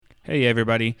Hey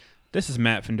everybody, this is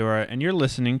Matt Fendora, and you're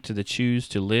listening to the Choose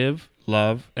to Live,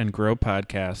 Love, and Grow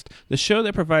podcast, the show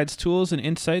that provides tools and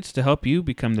insights to help you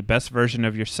become the best version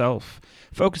of yourself,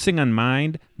 focusing on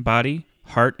mind, body,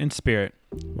 heart, and spirit.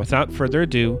 Without further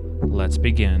ado, let's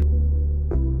begin.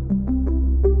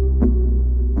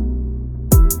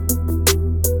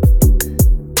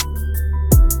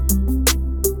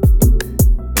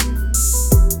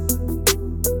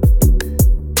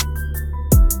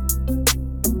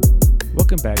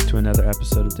 Welcome back to another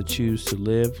episode of the Choose to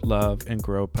Live, Love, and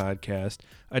Grow podcast.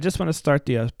 I just want to start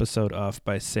the episode off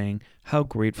by saying how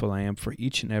grateful I am for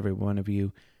each and every one of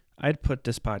you. I'd put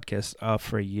this podcast off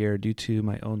for a year due to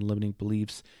my own limiting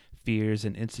beliefs, fears,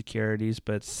 and insecurities,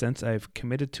 but since I've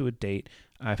committed to a date,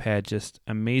 I've had just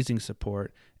amazing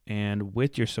support, and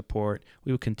with your support,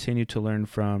 we will continue to learn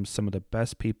from some of the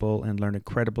best people and learn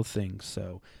incredible things.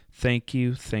 So thank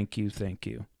you, thank you, thank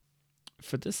you.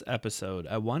 For this episode,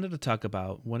 I wanted to talk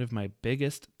about one of my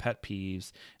biggest pet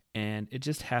peeves, and it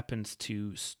just happens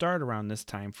to start around this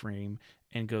time frame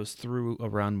and goes through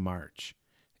around March.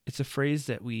 It's a phrase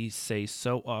that we say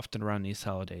so often around these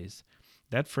holidays.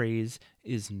 That phrase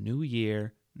is New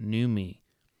Year, New Me.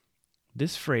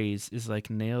 This phrase is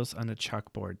like nails on a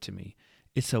chalkboard to me.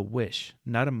 It's a wish,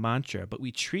 not a mantra, but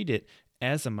we treat it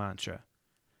as a mantra.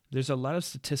 There's a lot of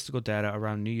statistical data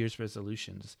around New Year's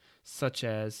resolutions, such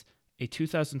as a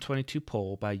 2022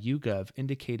 poll by YouGov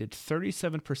indicated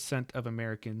 37% of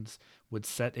Americans would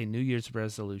set a New Year's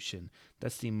resolution.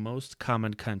 That's the most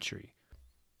common country.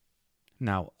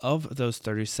 Now, of those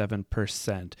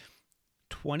 37%,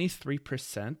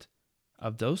 23%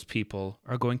 of those people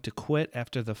are going to quit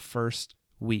after the first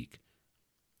week.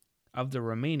 Of the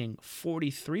remaining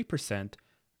 43%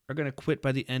 are going to quit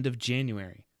by the end of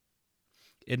January.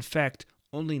 In fact,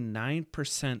 only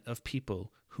 9% of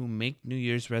people who make New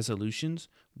Year's resolutions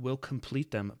will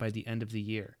complete them by the end of the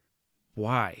year.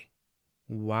 Why?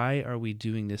 Why are we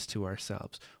doing this to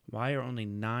ourselves? Why are only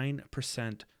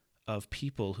 9% of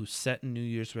people who set New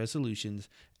Year's resolutions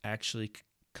actually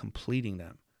completing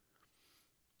them?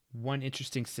 One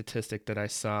interesting statistic that I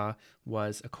saw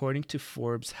was, according to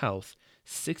Forbes Health,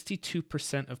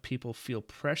 62% of people feel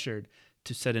pressured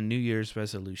to set a New Year's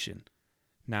resolution.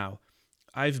 Now,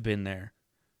 I've been there.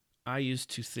 I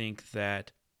used to think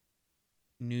that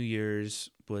New Year's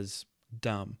was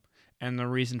dumb. And the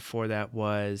reason for that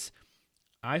was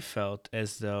I felt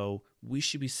as though we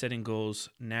should be setting goals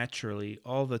naturally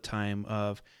all the time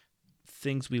of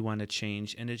things we want to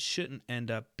change. And it shouldn't end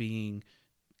up being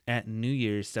at New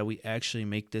Year's that we actually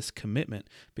make this commitment,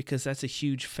 because that's a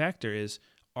huge factor is,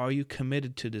 are you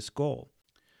committed to this goal?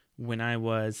 When I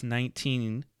was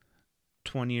 19,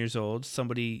 20 years old,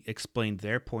 somebody explained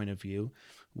their point of view,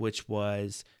 which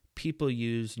was people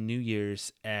use New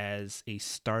Year's as a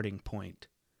starting point.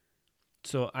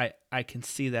 So I can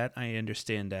see that. I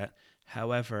understand that.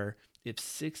 However, if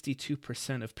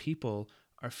 62% of people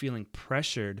are feeling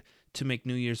pressured to make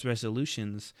New Year's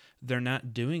resolutions, they're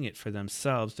not doing it for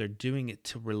themselves. They're doing it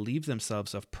to relieve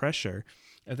themselves of pressure.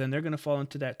 And then they're going to fall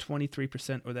into that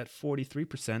 23% or that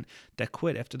 43% that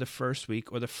quit after the first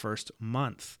week or the first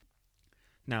month.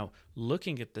 Now,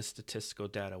 looking at the statistical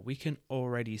data, we can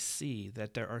already see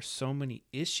that there are so many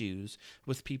issues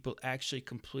with people actually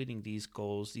completing these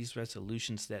goals, these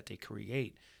resolutions that they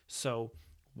create. So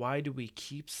why do we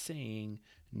keep saying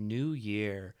New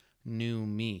Year, New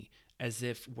Me, as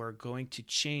if we're going to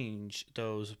change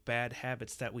those bad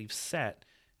habits that we've set,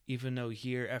 even though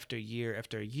year after year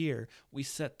after year, we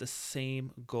set the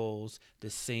same goals, the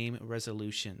same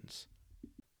resolutions?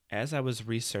 As I was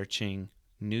researching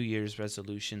New Year's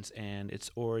resolutions and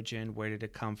its origin, where did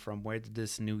it come from? Where did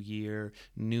this New Year,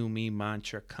 New Me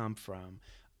mantra come from?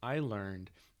 I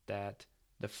learned that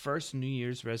the first New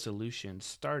Year's resolution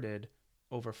started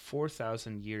over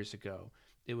 4,000 years ago.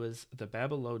 It was the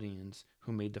Babylonians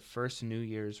who made the first New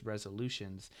Year's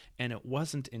resolutions, and it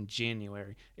wasn't in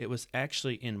January. It was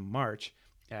actually in March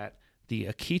at the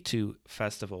Akitu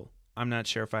festival. I'm not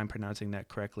sure if I'm pronouncing that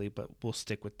correctly, but we'll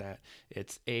stick with that.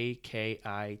 It's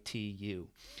Akitu.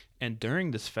 And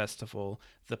during this festival,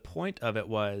 the point of it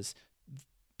was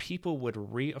people would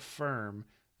reaffirm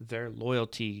their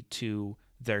loyalty to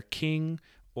their king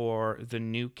or the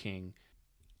new king.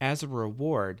 As a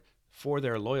reward for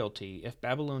their loyalty, if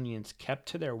Babylonians kept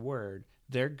to their word,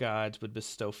 their gods would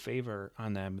bestow favor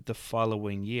on them the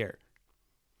following year.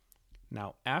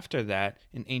 Now, after that,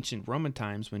 in ancient Roman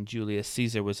times, when Julius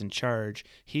Caesar was in charge,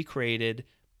 he created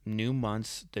new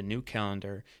months, the new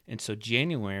calendar, and so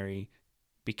January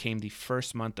became the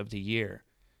first month of the year.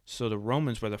 So the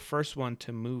Romans were the first one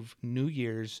to move New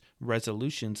Year's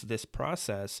resolutions, this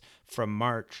process, from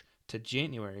March to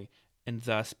January and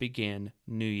thus began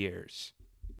New Year's.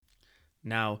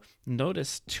 Now,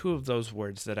 notice two of those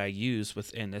words that I use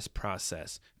within this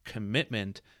process: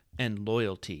 commitment and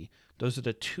loyalty. Those are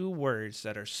the two words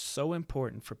that are so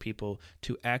important for people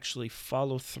to actually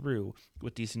follow through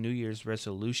with these New Year's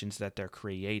resolutions that they're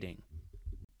creating.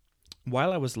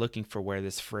 While I was looking for where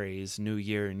this phrase, New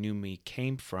Year, New Me,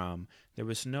 came from, there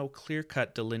was no clear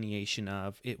cut delineation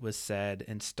of it was said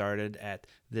and started at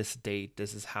this date,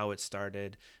 this is how it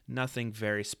started, nothing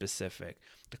very specific.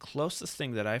 The closest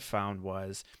thing that I found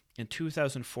was in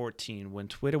 2014, when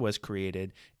Twitter was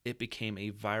created, it became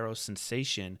a viral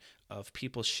sensation of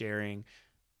people sharing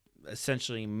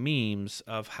essentially memes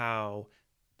of how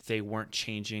they weren't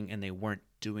changing and they weren't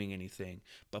doing anything.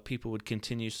 But people would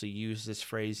continuously use this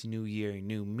phrase, New Year,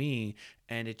 New Me,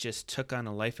 and it just took on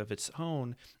a life of its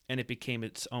own, and it became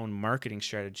its own marketing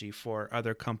strategy for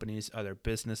other companies, other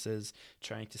businesses,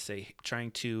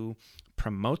 trying to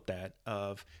promote that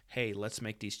of, hey, let's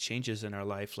make these changes in our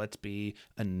life. Let's be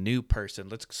a new person.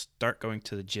 Let's start going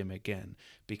to the gym again,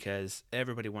 because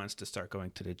everybody wants to start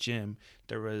going to the gym.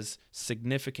 There was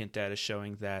significant data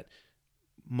showing that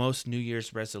most New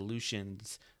Year's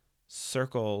resolutions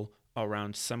circle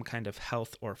around some kind of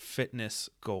health or fitness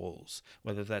goals,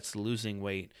 whether that's losing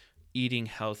weight, eating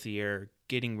healthier,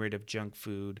 getting rid of junk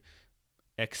food,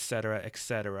 etc.,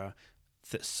 etc.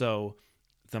 So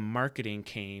the marketing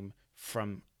came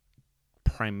from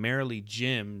primarily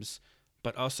gyms,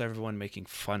 but also everyone making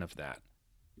fun of that.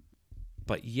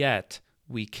 But yet,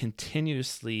 we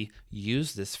continuously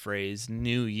use this phrase,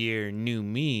 New Year, New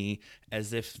Me,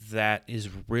 as if that is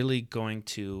really going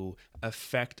to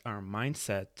affect our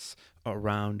mindsets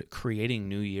around creating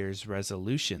New Year's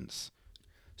resolutions.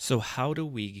 So how do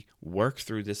we work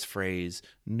through this phrase,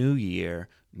 New Year,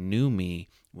 New Me,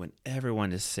 when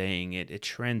everyone is saying it? It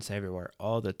trends everywhere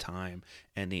all the time.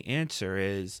 And the answer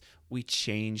is we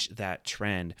change that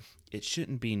trend. It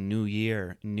shouldn't be New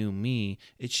Year, New Me.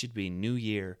 It should be New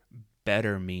Year,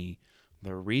 Better Me.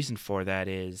 The reason for that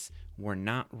is we're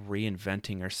not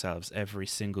reinventing ourselves every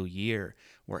single year.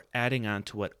 We're adding on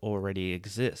to what already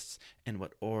exists. And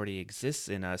what already exists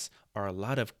in us are a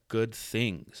lot of good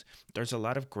things. There's a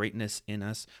lot of greatness in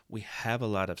us. We have a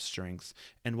lot of strengths.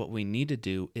 And what we need to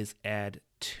do is add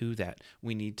to that.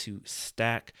 We need to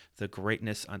stack the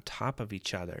greatness on top of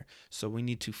each other. So we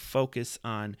need to focus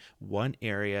on one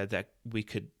area that we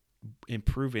could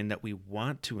improve in, that we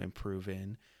want to improve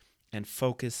in, and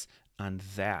focus on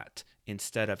that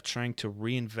instead of trying to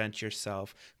reinvent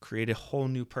yourself, create a whole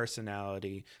new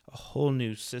personality, a whole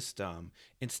new system.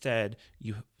 Instead,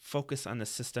 you focus on the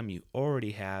system you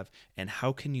already have and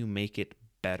how can you make it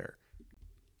better.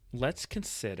 Let's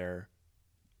consider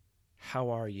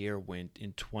how our year went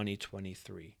in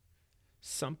 2023.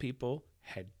 Some people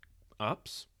had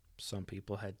ups, some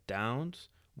people had downs.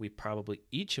 We probably,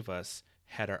 each of us,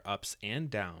 had our ups and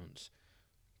downs.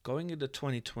 Going into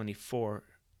 2024,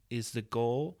 is the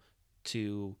goal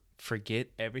to forget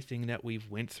everything that we've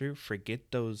went through,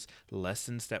 forget those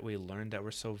lessons that we learned that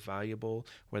were so valuable,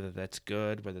 whether that's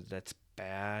good, whether that's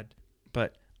bad?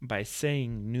 But by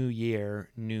saying New Year,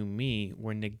 New Me,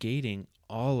 we're negating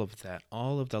all of that,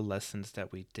 all of the lessons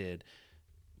that we did.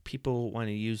 People want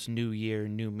to use New Year,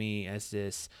 New Me as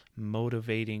this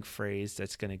motivating phrase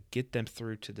that's going to get them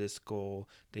through to this goal.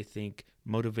 They think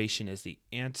motivation is the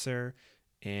answer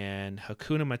and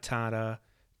Hakuna Matata,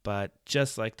 but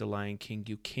just like the Lion King,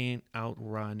 you can't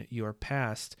outrun your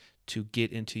past to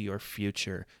get into your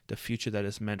future, the future that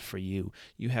is meant for you.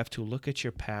 You have to look at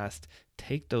your past,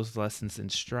 take those lessons in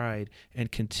stride,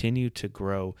 and continue to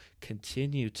grow,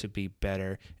 continue to be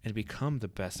better, and become the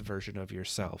best version of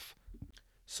yourself.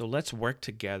 So let's work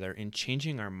together in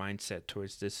changing our mindset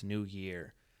towards this new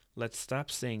year. Let's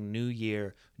stop saying New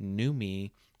Year, New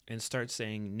Me, and start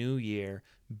saying New Year,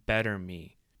 Better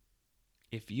Me.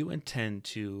 If you intend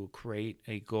to create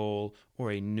a goal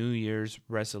or a New Year's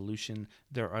resolution,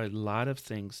 there are a lot of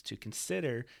things to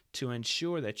consider to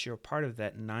ensure that you're part of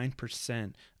that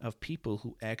 9% of people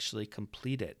who actually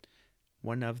complete it.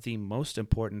 One of the most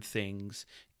important things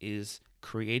is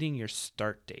creating your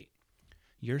start date.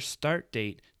 Your start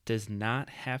date does not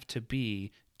have to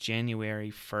be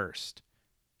January 1st.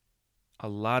 A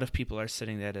lot of people are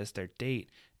setting that as their date.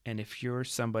 And if you're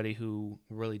somebody who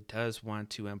really does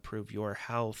want to improve your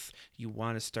health, you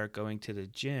want to start going to the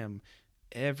gym,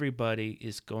 everybody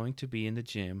is going to be in the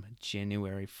gym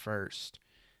January 1st.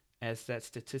 As that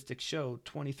statistic showed,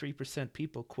 23%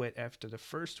 people quit after the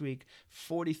first week,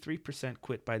 43%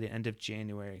 quit by the end of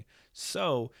January.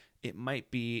 So it might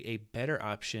be a better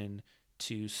option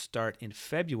to start in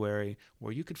February,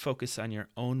 where you could focus on your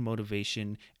own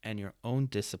motivation and your own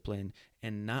discipline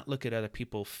and not look at other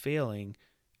people failing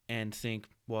and think,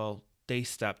 well, they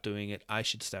stopped doing it, I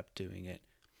should stop doing it.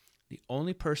 The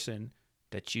only person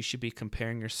that you should be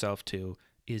comparing yourself to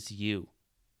is you.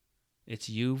 It's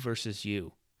you versus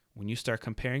you. When you start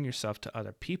comparing yourself to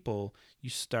other people, you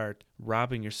start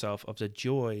robbing yourself of the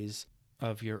joys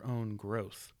of your own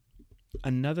growth.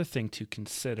 Another thing to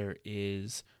consider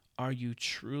is, are you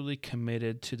truly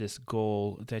committed to this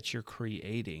goal that you're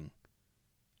creating?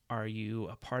 Are you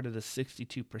a part of the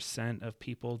 62% of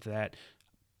people that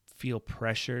feel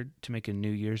pressured to make a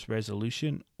New Year's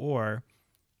resolution? Or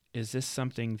is this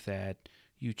something that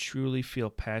you truly feel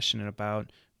passionate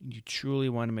about, you truly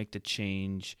want to make the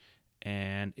change,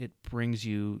 and it brings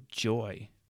you joy?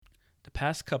 The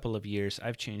past couple of years,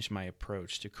 I've changed my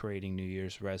approach to creating New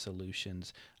Year's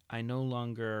resolutions. I no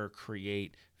longer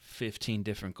create 15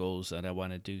 different goals that I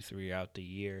want to do throughout the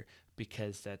year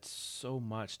because that's so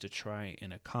much to try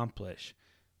and accomplish.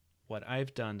 What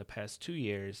I've done the past 2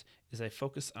 years is I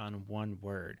focus on one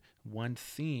word, one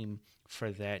theme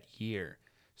for that year.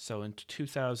 So in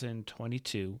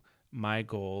 2022, my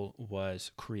goal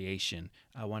was creation.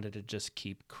 I wanted to just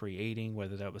keep creating,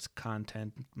 whether that was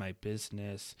content, my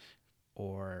business,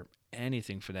 or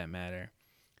anything for that matter.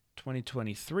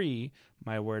 2023,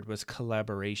 my word was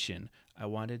collaboration. I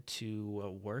wanted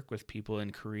to work with people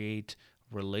and create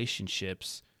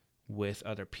relationships with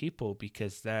other people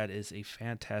because that is a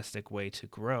fantastic way to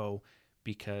grow,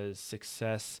 because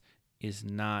success is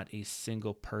not a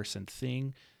single person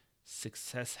thing.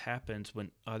 Success happens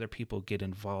when other people get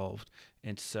involved.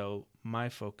 And so my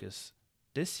focus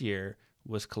this year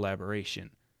was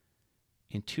collaboration.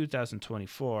 In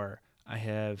 2024, I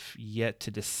have yet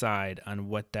to decide on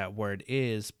what that word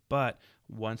is, but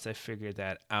once I figure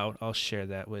that out, I'll share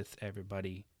that with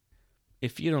everybody.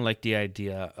 If you don't like the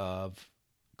idea of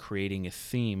creating a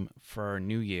theme for our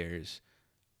New Year's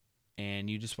and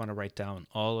you just want to write down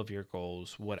all of your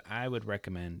goals, what I would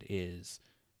recommend is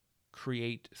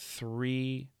create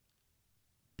 3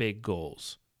 big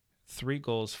goals, 3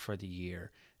 goals for the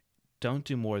year. Don't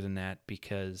do more than that,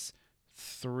 because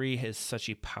 3 is such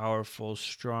a powerful,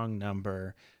 strong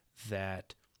number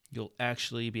that you'll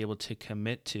actually be able to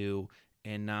commit to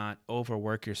and not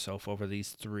overwork yourself over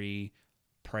these 3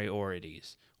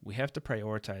 priorities. We have to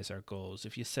prioritize our goals.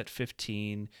 If you set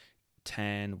 15,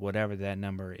 10, whatever that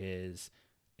number is,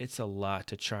 it's a lot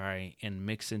to try and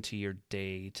mix into your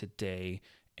day to day,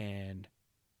 and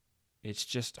it's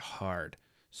just hard.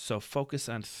 So focus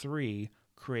on 3.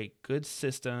 Create good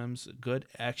systems, good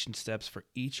action steps for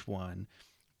each one.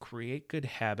 Create good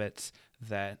habits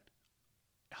that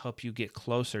help you get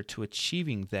closer to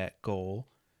achieving that goal.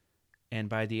 And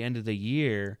by the end of the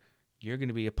year, you're going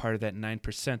to be a part of that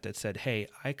 9% that said, hey,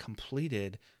 I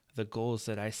completed the goals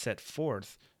that I set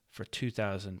forth for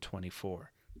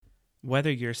 2024.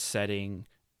 Whether you're setting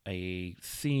a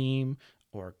theme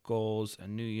or goals, a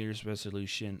New Year's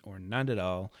resolution, or none at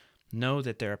all, know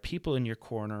that there are people in your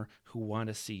corner who want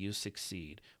to see you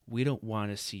succeed. We don't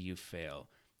want to see you fail.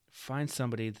 Find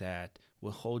somebody that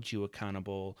will hold you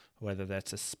accountable, whether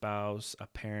that's a spouse, a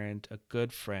parent, a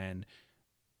good friend.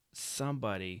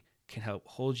 Somebody can help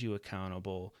hold you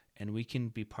accountable, and we can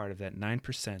be part of that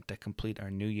 9% that complete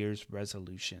our New Year's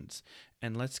resolutions.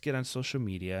 And let's get on social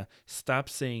media. Stop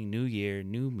saying New Year,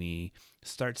 new me.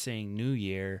 Start saying New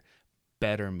Year,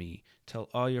 better me. Tell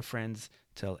all your friends,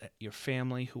 tell your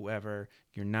family, whoever,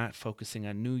 you're not focusing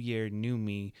on New Year, new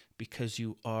me, because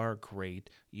you are great.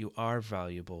 You are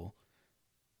valuable.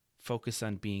 Focus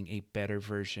on being a better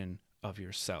version of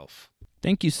yourself.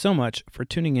 Thank you so much for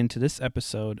tuning in to this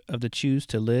episode of the Choose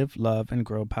to Live, Love, and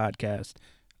Grow podcast.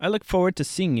 I look forward to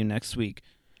seeing you next week.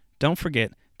 Don't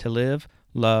forget to live,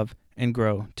 love, and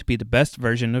grow to be the best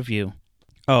version of you.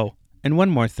 Oh, and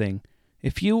one more thing.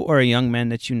 If you or a young man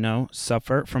that you know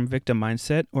suffer from victim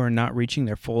mindset or are not reaching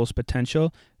their fullest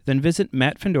potential, then visit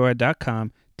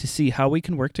mattfandora.com to see how we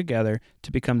can work together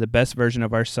to become the best version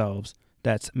of ourselves.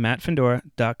 That's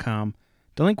mattfandora.com.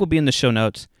 The link will be in the show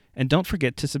notes. And don't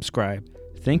forget to subscribe.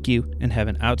 Thank you and have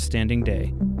an outstanding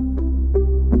day.